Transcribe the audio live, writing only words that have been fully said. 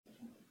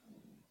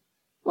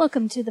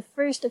Welcome to the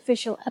first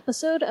official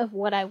episode of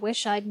What I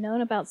Wish I'd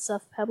Known About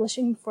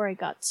Self-Publishing Before I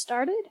Got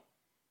Started.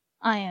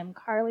 I am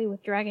Carly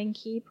with Dragon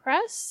Key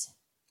Press,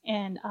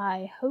 and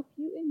I hope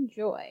you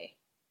enjoy.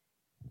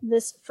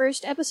 This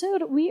first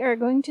episode, we are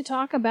going to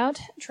talk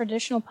about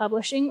traditional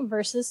publishing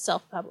versus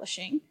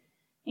self-publishing.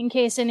 In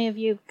case any of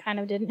you kind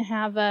of didn't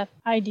have an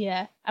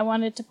idea, I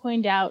wanted to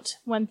point out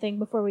one thing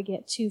before we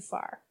get too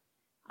far.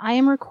 I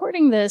am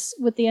recording this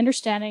with the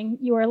understanding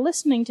you are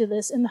listening to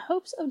this in the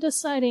hopes of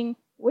deciding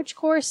which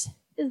course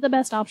is the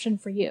best option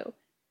for you.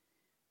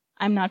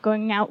 I'm not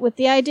going out with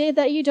the idea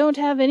that you don't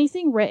have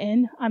anything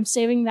written. I'm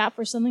saving that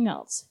for something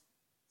else.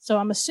 So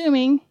I'm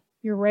assuming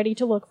you're ready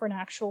to look for an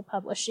actual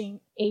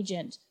publishing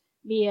agent,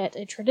 be it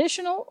a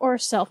traditional or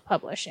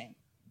self-publishing.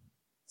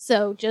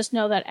 So just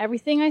know that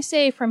everything I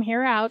say from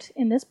here out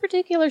in this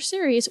particular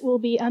series will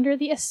be under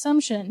the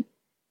assumption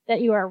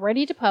that you are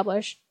ready to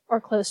publish or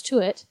close to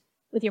it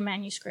with your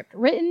manuscript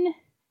written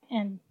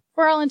and,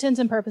 for all intents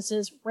and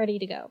purposes, ready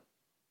to go.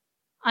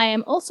 I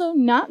am also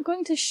not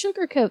going to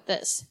sugarcoat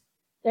this.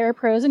 There are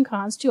pros and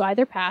cons to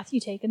either path you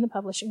take in the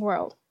publishing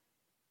world.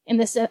 In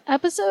this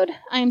episode,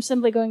 I am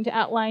simply going to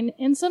outline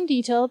in some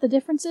detail the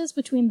differences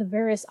between the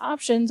various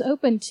options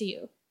open to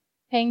you,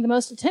 paying the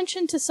most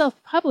attention to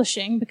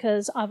self-publishing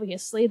because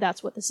obviously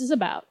that's what this is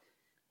about,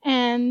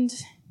 and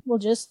we'll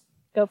just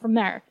go from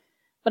there.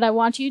 But I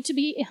want you to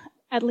be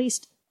at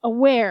least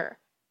aware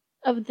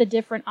of the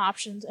different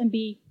options and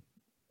be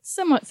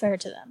somewhat fair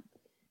to them.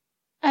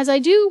 As I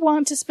do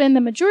want to spend the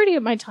majority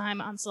of my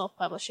time on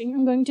self-publishing,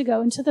 I'm going to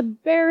go into the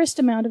barest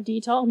amount of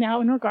detail now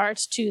in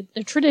regards to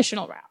the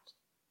traditional route.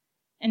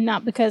 And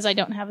not because I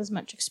don't have as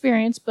much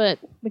experience, but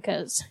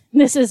because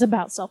this is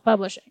about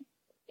self-publishing.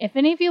 If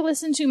any of you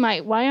listen to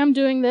my Why I'm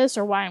Doing This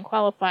or Why I'm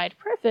Qualified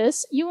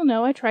preface, you will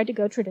know I tried to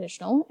go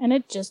traditional and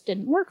it just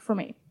didn't work for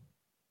me.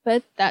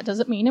 But that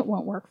doesn't mean it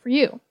won't work for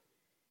you.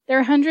 There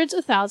are hundreds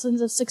of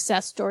thousands of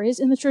success stories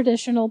in the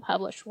traditional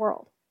published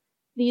world.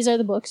 These are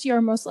the books you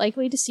are most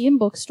likely to see in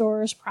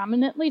bookstores,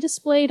 prominently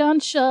displayed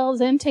on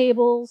shelves and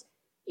tables.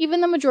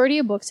 Even the majority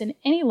of books in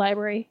any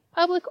library,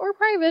 public or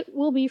private,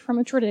 will be from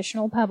a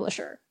traditional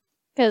publisher.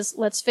 Because,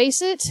 let's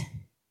face it,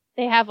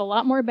 they have a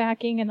lot more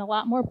backing and a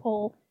lot more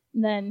pull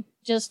than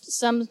just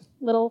some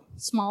little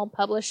small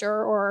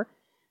publisher or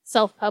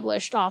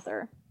self-published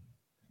author.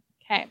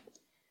 Okay.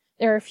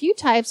 There are a few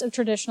types of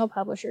traditional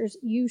publishers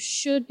you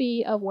should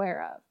be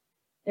aware of.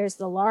 There's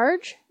the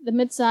large, the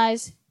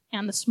mid-size,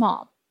 and the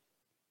small.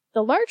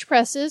 The large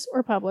presses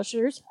or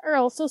publishers are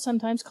also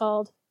sometimes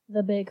called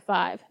the Big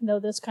Five, though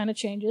this kind of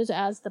changes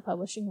as the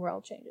publishing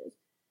world changes,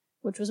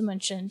 which was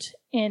mentioned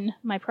in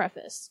my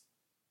preface.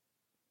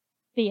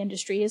 The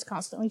industry is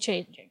constantly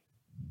changing.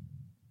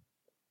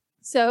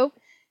 So,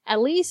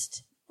 at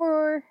least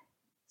at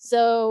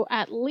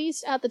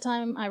the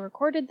time I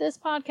recorded this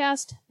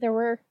podcast, there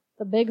were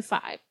the Big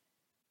Five,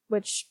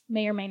 which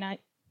may or may not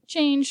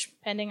change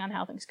depending on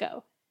how things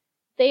go.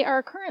 They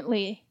are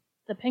currently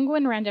the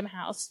Penguin Random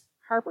House,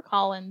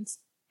 HarperCollins,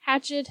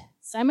 Hachette,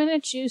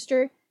 Simon &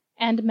 Schuster,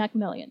 and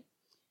Macmillan.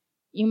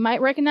 You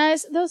might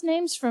recognize those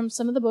names from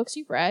some of the books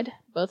you've read,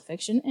 both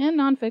fiction and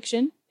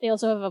nonfiction. They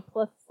also have a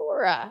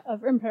plethora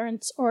of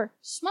imprints or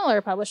smaller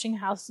publishing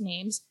house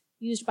names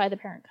used by the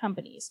parent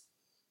companies.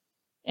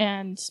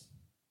 And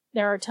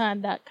there are a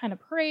ton that kind of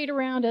parade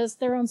around as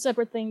their own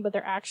separate thing, but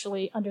they're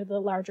actually under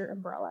the larger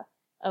umbrella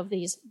of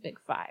these Big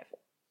Five.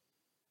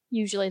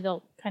 Usually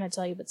they'll kind of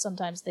tell you, but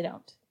sometimes they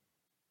don't.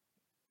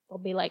 They'll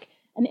be like,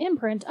 an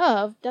imprint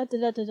of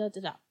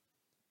da-da-da-da-da-da-da.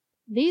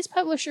 These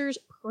publishers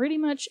pretty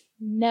much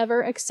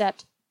never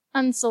accept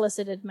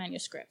unsolicited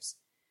manuscripts.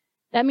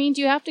 That means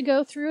you have to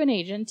go through an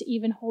agent to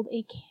even hold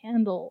a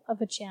candle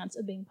of a chance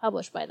of being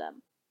published by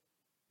them.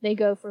 They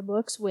go for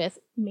books with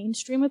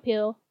mainstream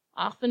appeal,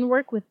 often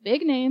work with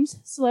big names,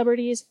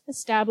 celebrities,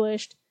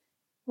 established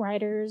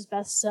writers,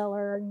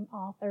 bestseller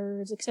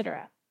authors,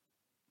 etc.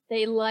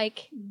 They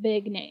like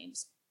big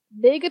names,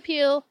 big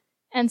appeal,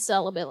 and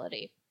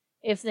sellability.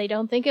 If they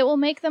don't think it will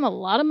make them a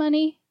lot of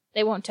money,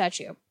 they won't touch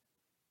you.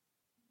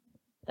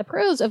 The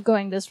pros of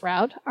going this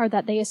route are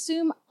that they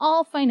assume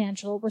all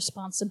financial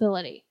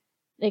responsibility.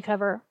 They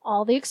cover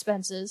all the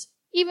expenses,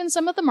 even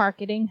some of the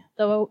marketing,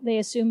 though they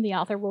assume the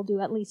author will do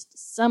at least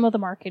some of the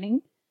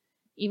marketing,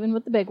 even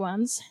with the big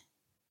ones,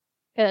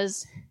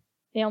 because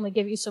they only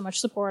give you so much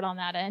support on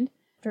that end.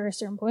 After a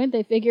certain point,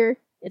 they figure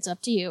it's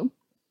up to you.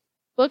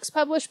 Books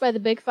published by the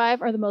Big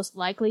Five are the most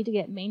likely to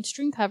get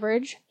mainstream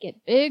coverage,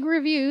 get big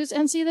reviews,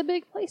 and see the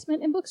big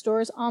placement in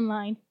bookstores,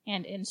 online,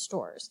 and in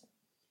stores.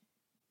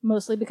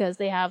 Mostly because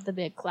they have the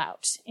big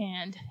clout,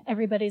 and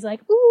everybody's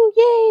like, ooh,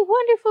 yay,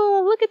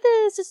 wonderful, look at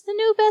this, it's the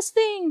new best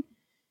thing.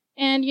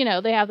 And,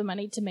 they have the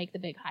money to make the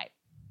big hype.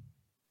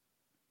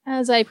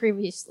 As I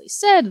previously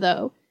said,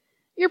 though,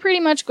 you're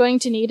pretty much going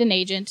to need an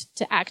agent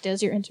to act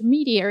as your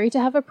intermediary to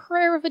have a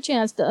prayer of a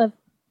chance of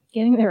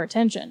getting their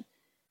attention.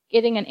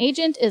 Getting an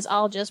agent is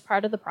all just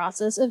part of the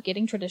process of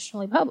getting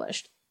traditionally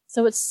published,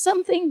 so it's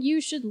something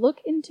you should look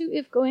into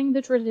if going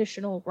the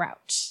traditional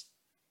route.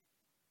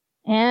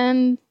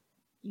 And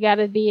you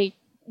gotta be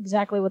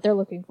exactly what they're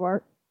looking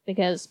for,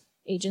 because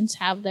agents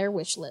have their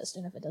wish list,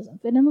 and if it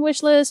doesn't fit in the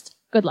wish list,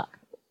 good luck.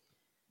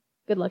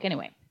 Good luck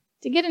anyway.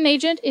 To get an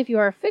agent, if you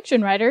are a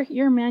fiction writer,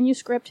 your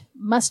manuscript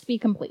must be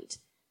complete,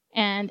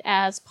 and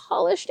as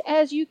polished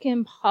as you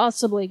can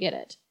possibly get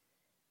it.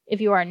 If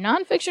you are a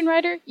nonfiction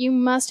writer, you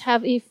must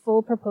have a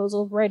full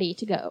proposal ready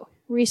to go.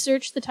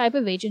 Research the type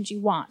of agent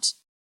you want.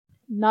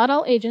 Not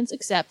all agents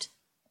accept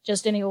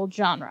just any old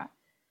genre.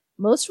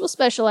 Most will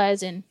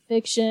specialize in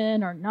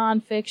fiction or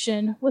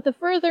nonfiction, with a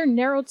further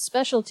narrowed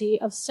specialty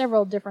of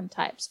several different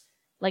types,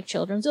 like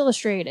children's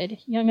illustrated,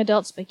 young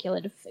adult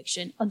speculative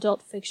fiction,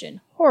 adult fiction,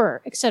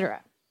 horror,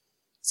 etc.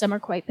 Some are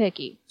quite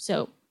picky,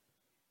 so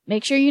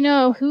make sure you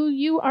know who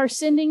you are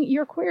sending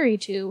your query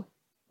to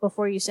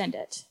before you send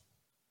it.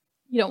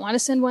 You don't want to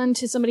send one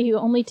to somebody who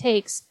only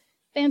takes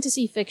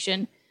fantasy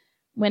fiction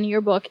when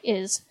your book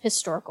is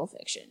historical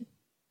fiction,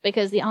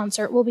 because the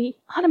answer will be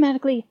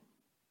automatically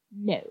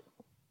no.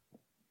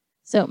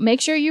 So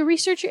make sure you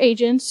research your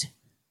agents,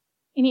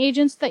 any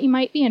agents that you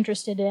might be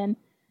interested in,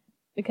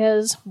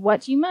 because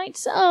what you might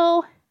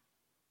sell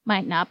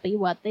might not be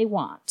what they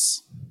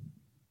want.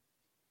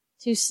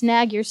 To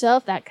snag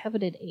yourself that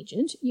coveted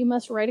agent, you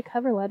must write a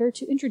cover letter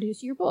to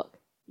introduce your book,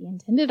 the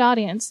intended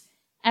audience,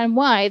 and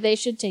why they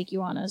should take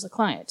you on as a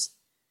client.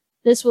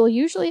 This will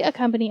usually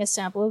accompany a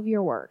sample of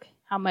your work.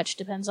 How much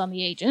depends on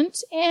the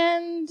agent,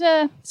 and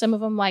some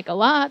of them like a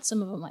lot,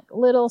 some of them like a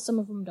little, some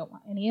of them don't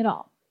want any at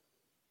all.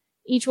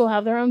 Each will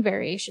have their own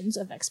variations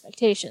of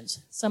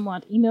expectations. Some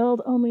want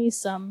emailed only,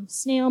 some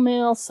snail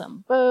mail,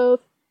 some both.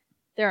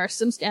 There are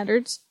some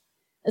standards,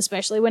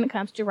 especially when it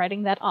comes to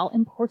writing that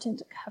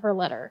all-important cover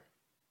letter.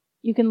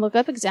 You can look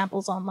up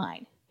examples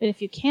online, but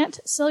if you can't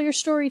sell your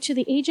story to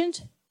the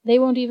agent, they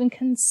won't even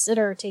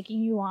consider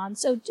taking you on,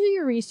 so do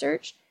your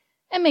research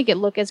and make it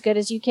look as good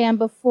as you can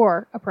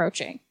before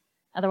approaching.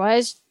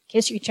 Otherwise,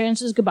 kiss your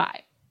chances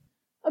goodbye.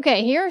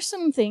 Okay, here are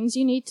some things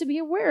you need to be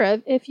aware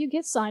of if you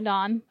get signed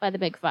on by the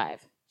Big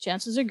Five.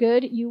 Chances are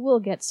good you will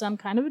get some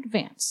kind of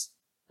advance,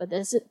 but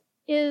this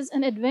is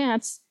an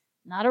advance,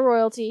 not a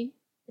royalty.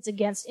 It's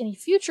against any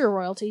future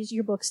royalties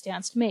your book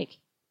stands to make.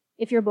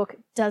 If your book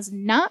does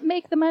not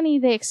make the money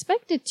they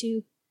expect it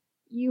to,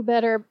 you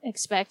better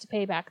expect to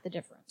pay back the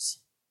difference.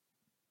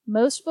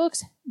 Most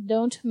books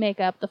don't make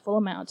up the full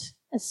amount,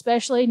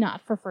 especially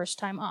not for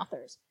first-time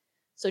authors.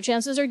 So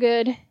chances are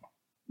good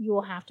you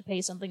will have to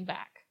pay something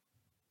back.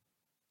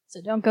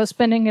 So don't go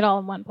spending it all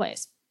in one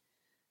place.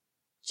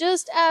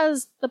 Just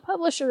as the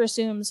publisher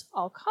assumes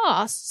all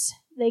costs,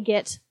 they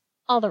get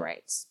all the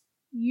rights,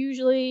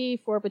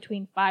 usually for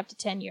between 5 to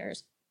 10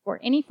 years,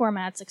 for any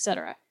formats,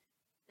 etc.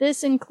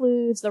 This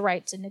includes the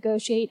right to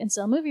negotiate and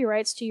sell movie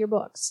rights to your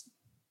books.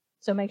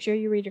 So make sure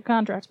you read your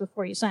contracts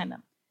before you sign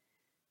them.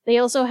 They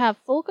also have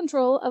full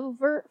control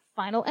over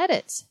final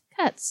edits,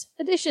 cuts,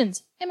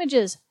 additions,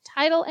 images,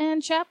 title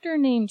and chapter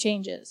name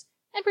changes,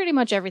 and pretty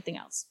much everything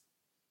else.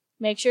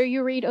 Make sure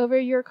you read over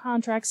your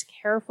contracts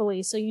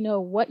carefully so you know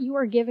what you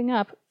are giving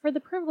up for the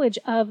privilege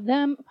of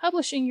them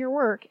publishing your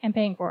work and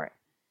paying for it.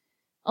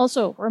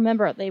 Also,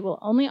 remember, they will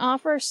only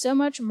offer so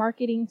much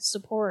marketing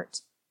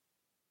support.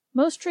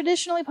 Most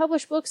traditionally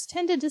published books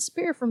tend to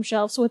disappear from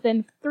shelves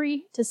within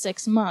 3 to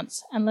 6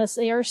 months, unless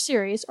they are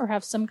series or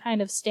have some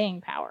kind of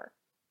staying power.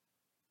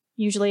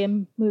 Usually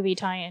a movie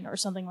tie-in or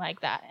something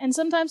like that. And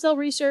sometimes they'll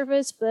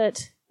resurface,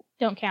 but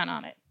don't count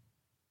on it.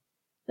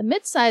 The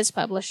mid-sized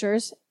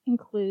publishers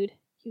include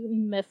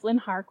Houghton Mifflin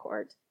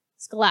Harcourt,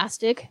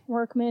 Scholastic,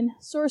 Workman,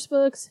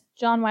 Sourcebooks,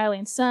 John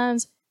Wiley &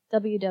 Sons,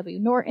 W.W.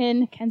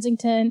 Norton,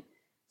 Kensington,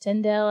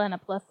 Tyndale, and a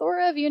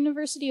plethora of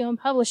university-owned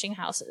publishing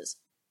houses.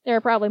 There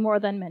are probably more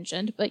than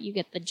mentioned, but you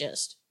get the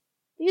gist.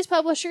 These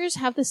publishers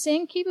have the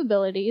same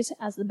capabilities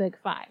as the Big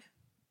Five.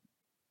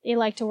 They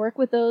like to work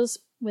with those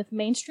with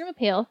mainstream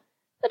appeal,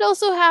 but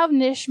also have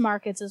niche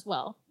markets as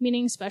well,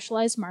 meaning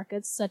specialized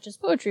markets such as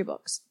poetry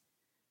books.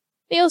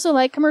 They also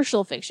like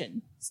commercial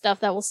fiction, stuff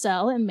that will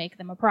sell and make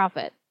them a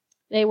profit.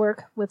 They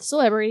work with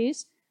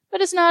celebrities,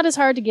 but it's not as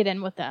hard to get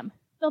in with them.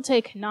 They'll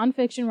take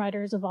nonfiction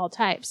writers of all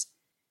types.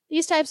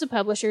 These types of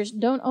publishers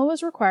don't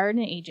always require an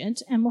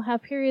agent and will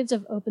have periods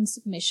of open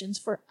submissions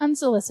for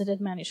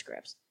unsolicited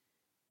manuscripts.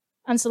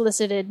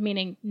 Unsolicited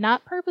meaning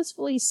not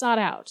purposefully sought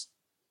out.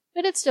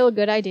 But it's still a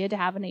good idea to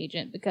have an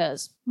agent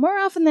because, more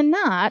often than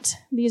not,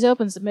 these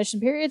open submission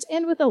periods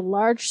end with a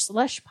large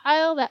slush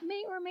pile that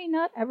may or may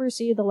not ever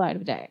see the light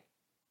of day.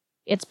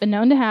 It's been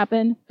known to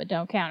happen, but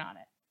don't count on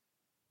it.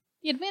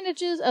 The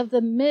advantages of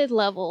the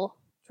mid-level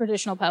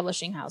traditional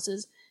publishing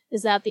houses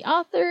is that the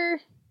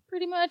author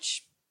pretty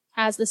much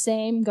has the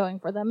same going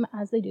for them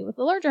as they do with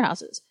the larger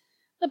houses.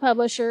 The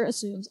publisher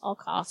assumes all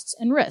costs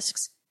and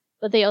risks,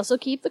 but they also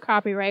keep the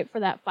copyright for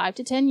that 5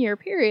 to 10 year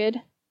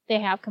period. They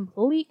have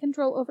complete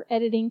control over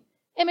editing,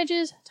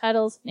 images,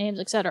 titles, names,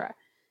 etc.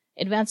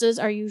 Advances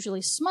are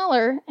usually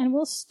smaller and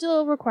will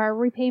still require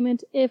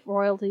repayment if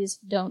royalties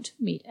don't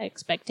meet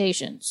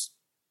expectations.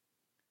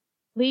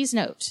 Please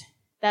note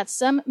that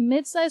some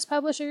mid-sized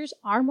publishers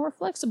are more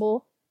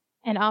flexible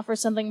and offer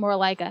something more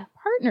like a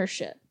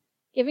partnership,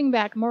 giving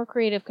back more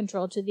creative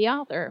control to the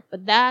author,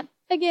 but that,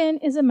 again,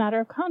 is a matter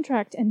of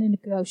contract and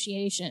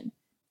negotiation.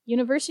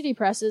 University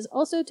presses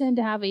also tend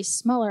to have a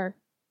smaller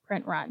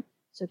print run,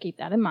 so keep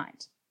that in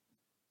mind.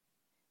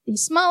 The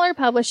smaller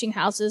publishing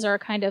houses are a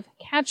kind of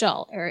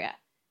catch-all area.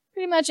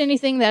 Pretty much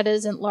anything that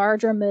isn't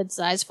large or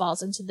mid-size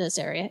falls into this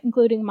area,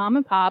 including mom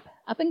and pop,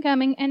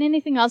 up-and-coming, and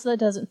anything else that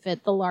doesn't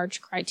fit the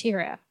large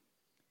criteria.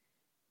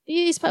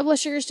 These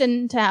publishers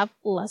tend to have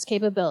less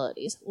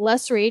capabilities,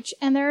 less reach,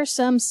 and there are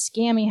some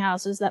scammy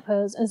houses that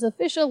pose as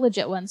official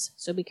legit ones,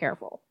 so be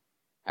careful.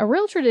 A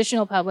real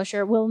traditional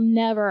publisher will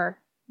never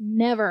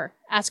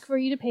ask for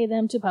you to pay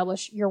them to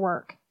publish your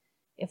work.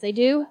 If they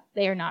do,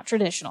 they are not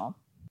traditional.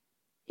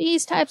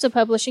 These types of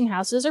publishing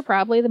houses are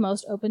probably the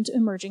most open to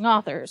emerging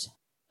authors,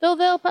 though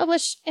they'll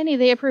publish any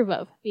they approve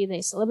of, be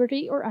they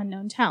celebrity or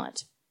unknown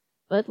talent.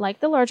 But like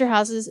the larger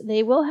houses,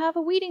 they will have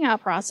a weeding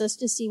out process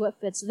to see what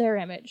fits their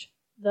image,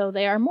 though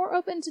they are more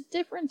open to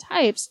different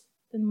types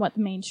than what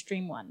the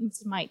mainstream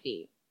ones might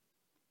be.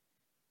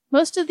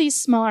 Most of these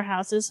smaller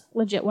houses,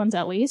 legit ones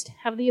at least,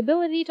 have the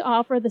ability to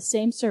offer the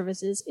same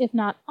services, if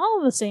not all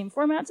of the same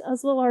formats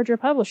as the larger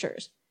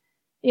publishers.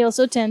 They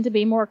also tend to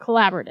be more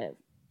collaborative.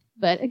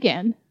 But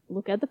again,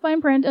 look at the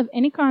fine print of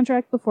any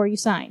contract before you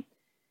sign.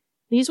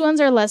 These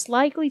ones are less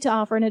likely to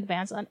offer an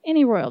advance on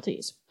any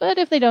royalties, but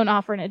if they don't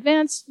offer an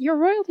advance, your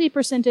royalty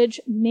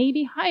percentage may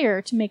be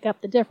higher to make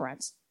up the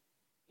difference.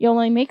 You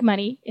only make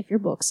money if your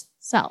books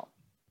sell.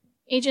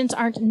 Agents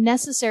aren't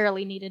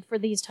necessarily needed for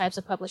these types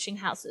of publishing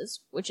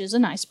houses, which is a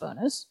nice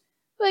bonus,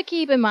 but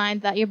keep in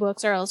mind that your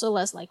books are also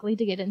less likely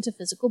to get into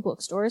physical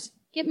bookstores,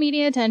 get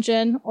media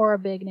attention, or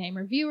big name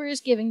reviewers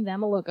giving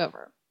them a look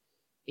over.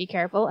 Be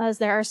careful, as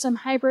there are some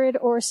hybrid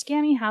or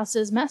scammy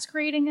houses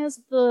masquerading as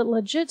the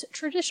legit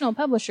traditional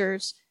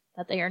publishers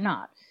that they are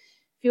not.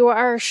 If you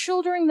are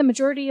shouldering the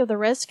majority of the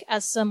risk,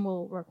 as some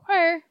will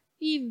require,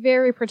 be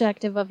very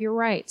protective of your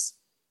rights.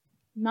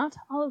 Not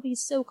all of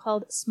these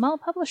so-called small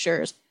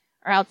publishers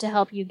are out to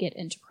help you get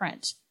into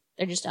print.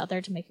 They're just out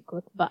there to make a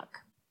quick buck.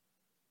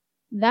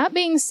 That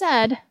being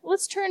said,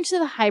 let's turn to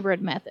the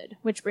hybrid method,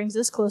 which brings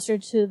us closer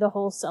to the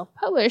whole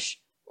self-publish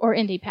or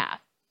indie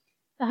path.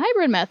 The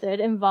hybrid method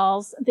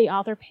involves the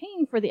author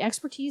paying for the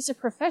expertise of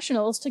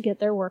professionals to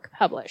get their work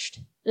published.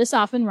 This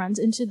often runs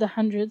into the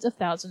hundreds of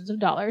thousands of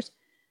dollars,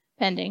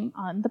 depending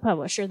on the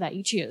publisher that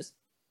you choose.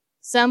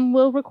 Some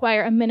will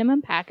require a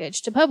minimum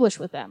package to publish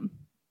with them,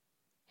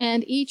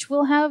 and each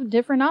will have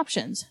different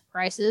options,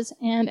 prices,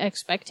 and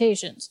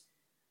expectations.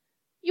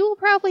 You will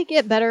probably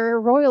get better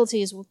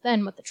royalties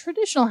than with the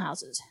traditional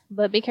houses,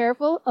 but be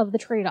careful of the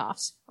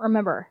trade-offs.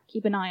 Remember,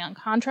 keep an eye on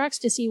contracts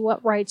to see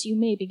what rights you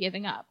may be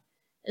giving up,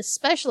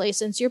 especially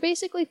since you're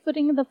basically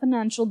footing the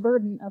financial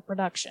burden of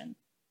production.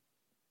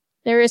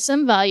 There is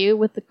some value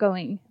with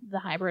going the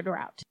hybrid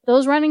route.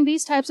 Those running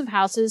these types of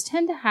houses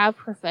tend to have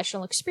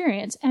professional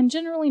experience and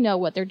generally know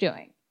what they're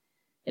doing.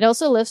 It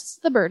also lifts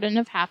the burden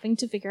of having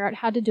to figure out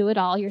how to do it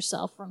all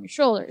yourself from your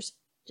shoulders.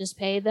 Just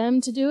pay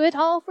them to do it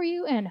all for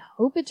you and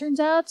hope it turns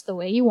out the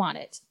way you want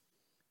it.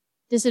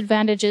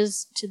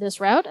 Disadvantages to this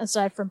route,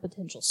 aside from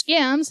potential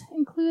scams,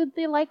 include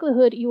the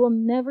likelihood you will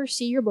never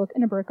see your book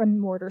in a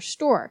brick-and-mortar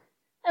store,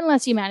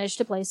 unless you manage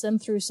to place them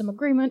through some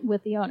agreement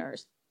with the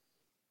owners.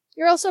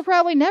 You're also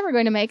probably never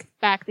going to make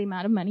back the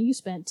amount of money you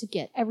spent to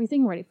get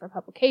everything ready for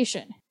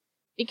publication.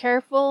 Be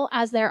careful,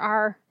 as there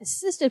are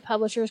assisted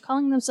publishers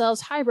calling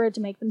themselves hybrid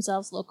to make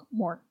themselves look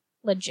more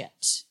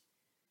legit.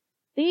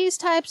 These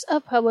types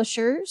of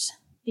publishers,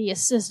 the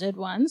assisted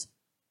ones,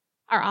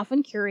 are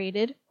often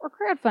curated or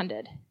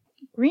crowdfunded.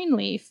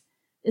 Greenleaf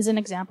is an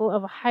example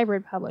of a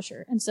hybrid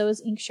publisher, and so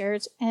is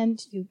Inkshares and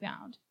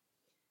YouBound.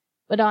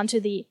 But onto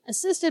the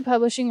assisted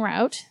publishing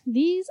route,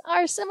 these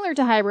are similar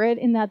to hybrid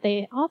in that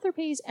the author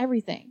pays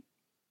everything.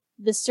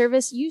 This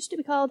service used to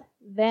be called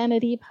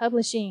vanity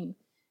publishing,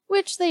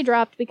 which they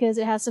dropped because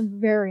it has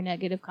some very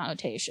negative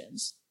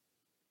connotations.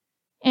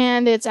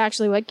 And it's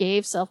actually what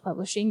gave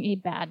self-publishing a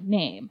bad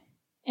name.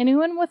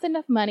 Anyone with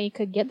enough money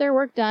could get their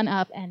work done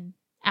up and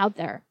out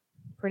there,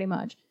 pretty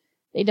much.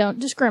 They don't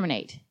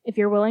discriminate. If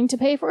you're willing to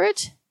pay for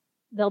it,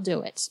 they'll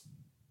do it,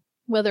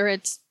 whether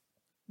it's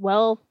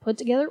well put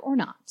together or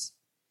not.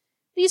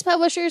 These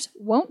publishers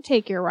won't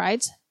take your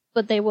rights,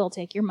 but they will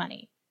take your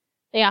money.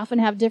 They often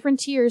have different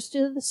tiers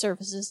to the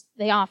services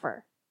they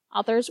offer.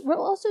 Authors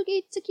will also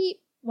get to keep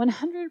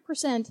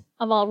 100%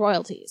 of all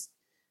royalties.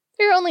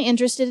 They're only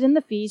interested in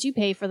the fees you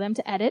pay for them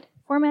to edit,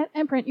 format,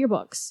 and print your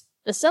books.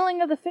 The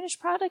selling of the finished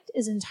product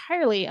is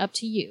entirely up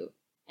to you,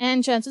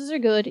 and chances are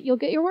good you'll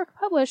get your work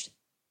published,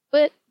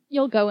 but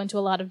you'll go into a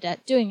lot of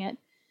debt doing it,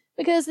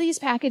 because these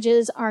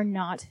packages are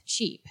not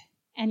cheap,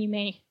 and you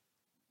may,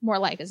 more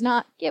like as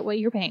not, get what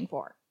you're paying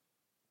for.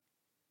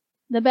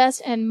 The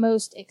best and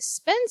most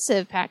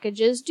expensive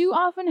packages do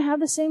often have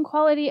the same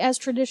quality as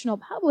traditional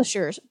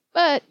publishers,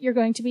 but you're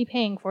going to be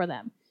paying for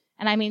them,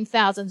 and I mean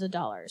thousands of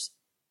dollars.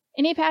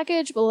 Any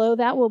package below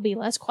that will be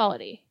less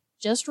quality.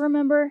 Just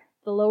remember,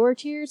 the lower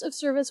tiers of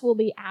service will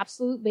be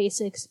absolute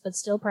basics, but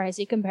still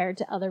pricey compared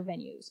to other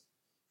venues.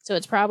 So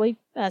it's probably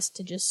best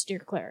to just steer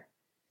clear.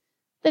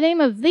 The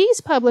name of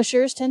these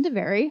publishers tend to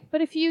vary,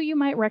 but a few you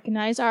might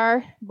recognize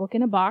are Book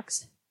in a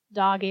Box,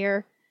 Dog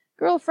Ear,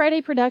 Girl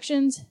Friday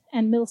Productions,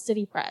 and Mill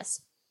City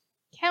Press.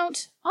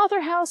 Count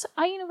Author House,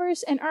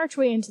 iUniverse, and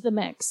Archway into the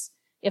mix,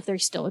 if they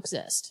still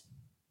exist.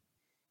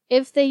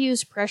 If they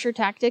use pressure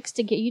tactics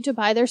to get you to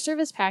buy their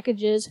service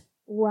packages,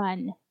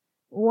 run.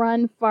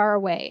 Run far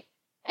away.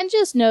 And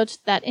just note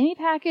that any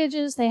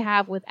packages they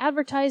have with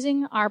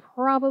advertising are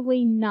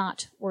probably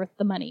not worth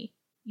the money.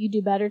 You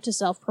do better to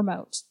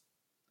self-promote.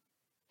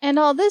 And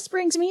all this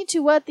brings me to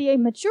what the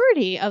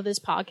majority of this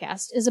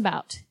podcast is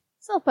about.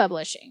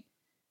 Self-publishing.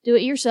 Do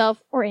it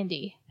yourself or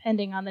indie,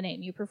 depending on the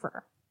name you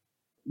prefer.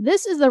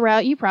 This is the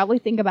route you probably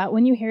think about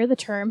when you hear the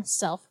term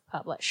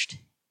self-published.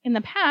 In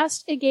the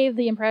past, it gave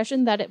the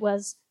impression that it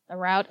was the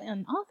route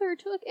an author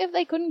took if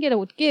they couldn't get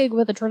a gig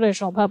with a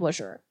traditional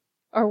publisher,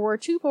 or were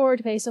too poor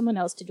to pay someone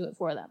else to do it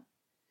for them.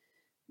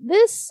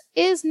 This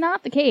is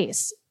not the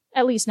case,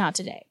 at least not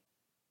today.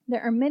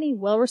 There are many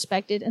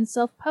well-respected and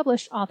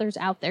self-published authors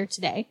out there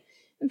today.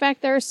 In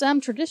fact, there are some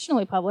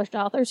traditionally published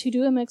authors who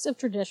do a mix of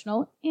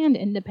traditional and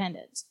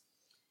independent.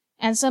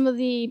 And some of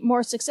the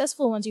more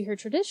successful ones you hear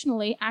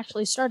traditionally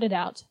actually started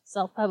out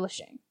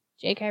self-publishing.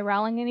 J.K.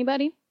 Rowling,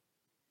 anybody?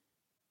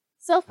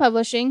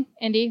 Self-publishing,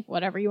 indie,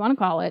 whatever you want to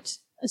call it,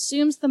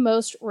 assumes the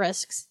most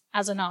risks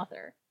as an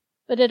author,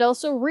 but it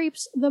also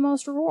reaps the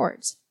most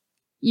rewards.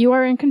 You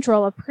are in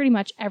control of pretty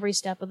much every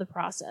step of the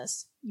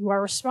process. You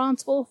are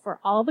responsible for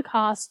all the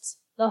costs,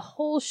 the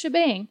whole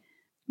shebang,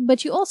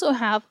 but you also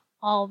have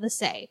all the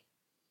say.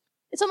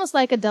 It's almost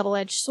like a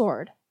double-edged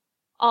sword.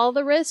 All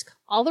the risk,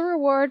 all the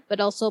reward, but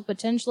also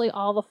potentially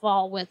all the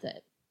fall with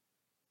it.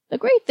 The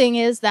great thing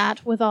is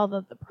that with all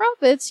the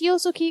profits, you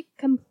also keep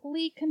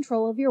complete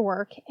control of your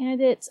work and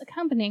its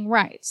accompanying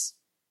rights.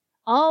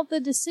 All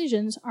the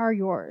decisions are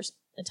yours.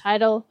 The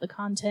title, the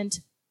content,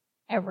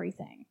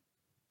 everything.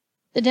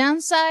 The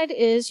downside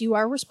is you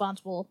are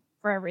responsible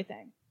for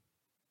everything.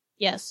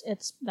 Yes,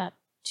 it's that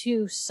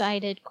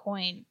two-sided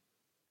coin.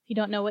 If you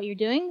don't know what you're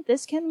doing,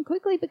 this can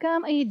quickly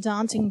become a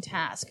daunting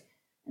task.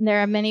 And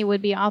there are many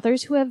would-be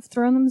authors who have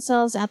thrown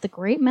themselves at the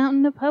great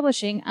mountain of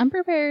publishing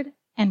unprepared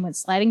and went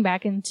sliding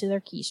back into their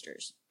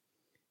keisters.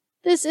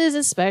 This is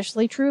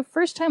especially true of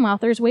first-time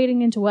authors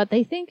wading into what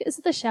they think is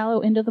the shallow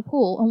end of the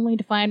pool, only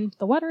to find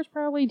the water is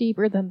probably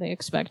deeper than they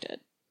expected.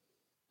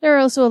 There are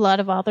also a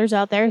lot of authors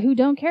out there who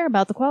don't care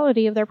about the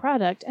quality of their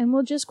product and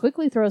will just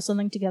quickly throw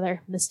something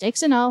together,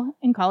 mistakes and all,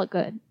 and call it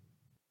good.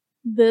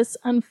 This,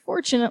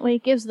 unfortunately,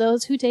 gives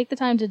those who take the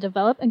time to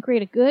develop and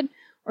create a good,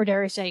 or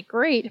dare I say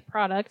great,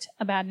 product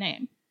a bad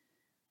name.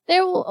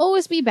 There will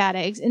always be bad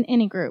eggs in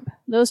any group.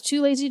 Those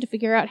too lazy to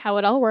figure out how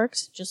it all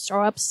works, just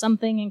throw up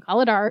something and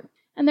call it art,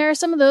 and there are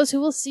some of those who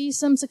will see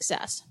some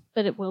success,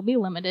 but it will be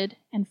limited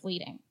and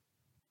fleeting.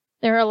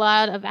 There are a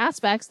lot of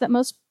aspects that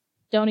most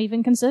don't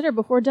even consider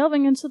before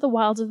delving into the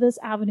wilds of this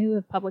avenue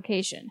of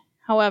publication.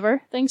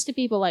 However, thanks to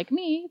people like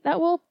me,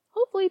 that will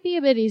hopefully be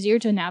a bit easier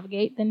to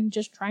navigate than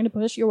just trying to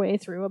push your way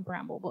through a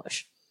bramble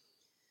bush.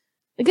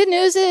 The good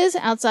news is,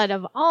 outside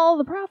of all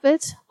the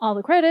profits, all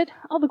the credit,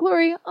 all the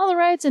glory, all the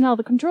rights, and all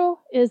the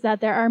control, is that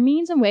there are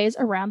means and ways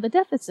around the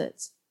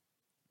deficits.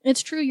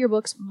 It's true your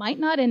books might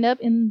not end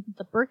up in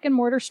the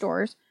brick-and-mortar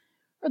stores,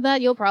 or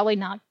that you'll probably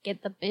not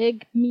get the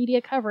big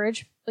media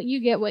coverage, but you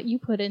get what you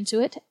put into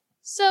it,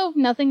 so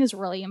nothing is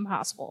really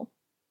impossible.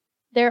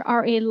 There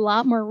are a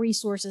lot more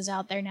resources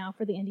out there now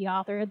for the indie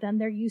author than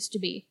there used to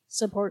be.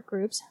 Support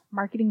groups,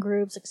 marketing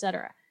groups,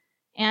 etc.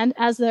 And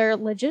as their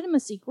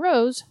legitimacy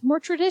grows, more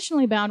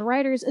traditionally bound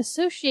writers'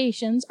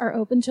 associations are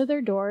open to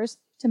their doors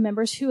to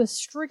members who are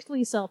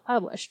strictly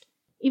self-published,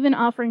 even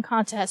offering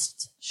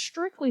contests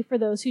strictly for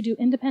those who do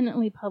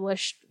independently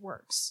published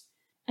works.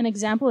 An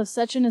example of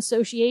such an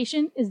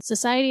association is the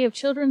Society of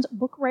Children's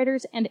Book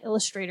Writers and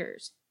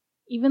Illustrators.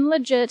 Even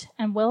legit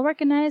and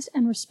well-recognized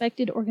and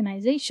respected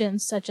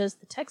organizations such as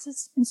the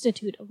Texas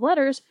Institute of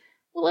Letters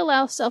will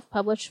allow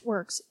self-published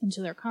works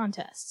into their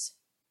contests.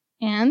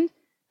 And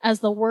as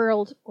the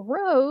world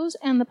grows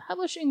and the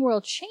publishing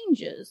world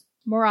changes,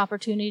 more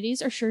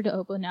opportunities are sure to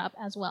open up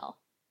as well.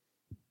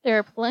 There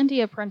are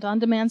plenty of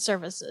print-on-demand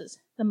services,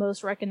 the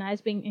most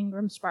recognized being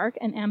Ingram Spark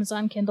and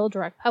Amazon Kindle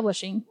Direct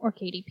Publishing, or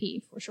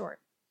KDP for short.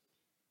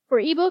 For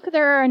ebook,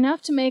 there are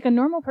enough to make a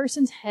normal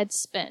person's head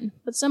spin,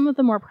 but some of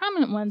the more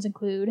prominent ones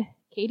include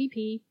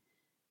KDP,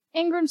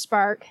 Ingram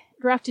Spark,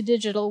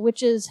 Draft2Digital,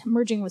 which is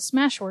merging with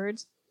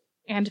Smashwords,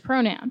 and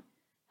Pronoun.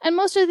 And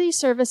most of these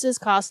services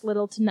cost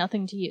little to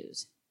nothing to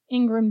use.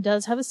 Ingram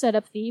does have a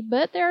setup fee,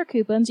 but there are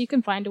coupons you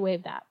can find to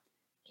waive that.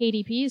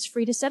 KDP is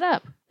free to set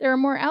up. There are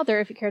more out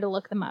there if you care to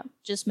look them up.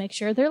 Just make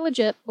sure they're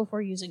legit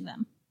before using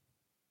them.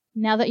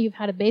 Now that you've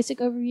had a basic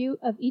overview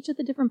of each of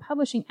the different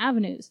publishing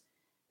avenues,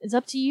 it's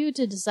up to you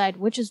to decide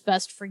which is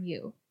best for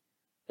you.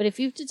 But if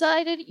you've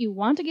decided you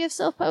want to give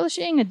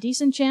self-publishing a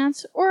decent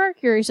chance, or are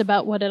curious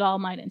about what it all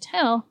might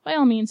entail, by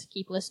all means,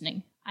 keep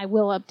listening. I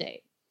will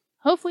update.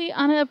 Hopefully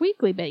on a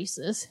weekly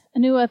basis, a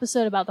new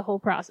episode about the whole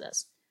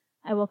process.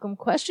 I welcome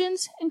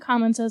questions and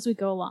comments as we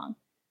go along.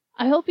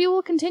 I hope you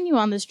will continue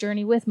on this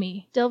journey with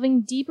me,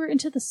 delving deeper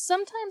into the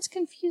sometimes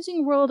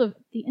confusing world of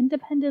the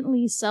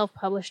independently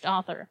self-published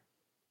author.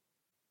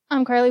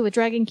 I'm Carly with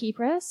Dragon Key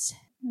Press,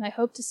 and I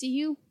hope to see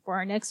you for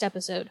our next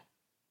episode.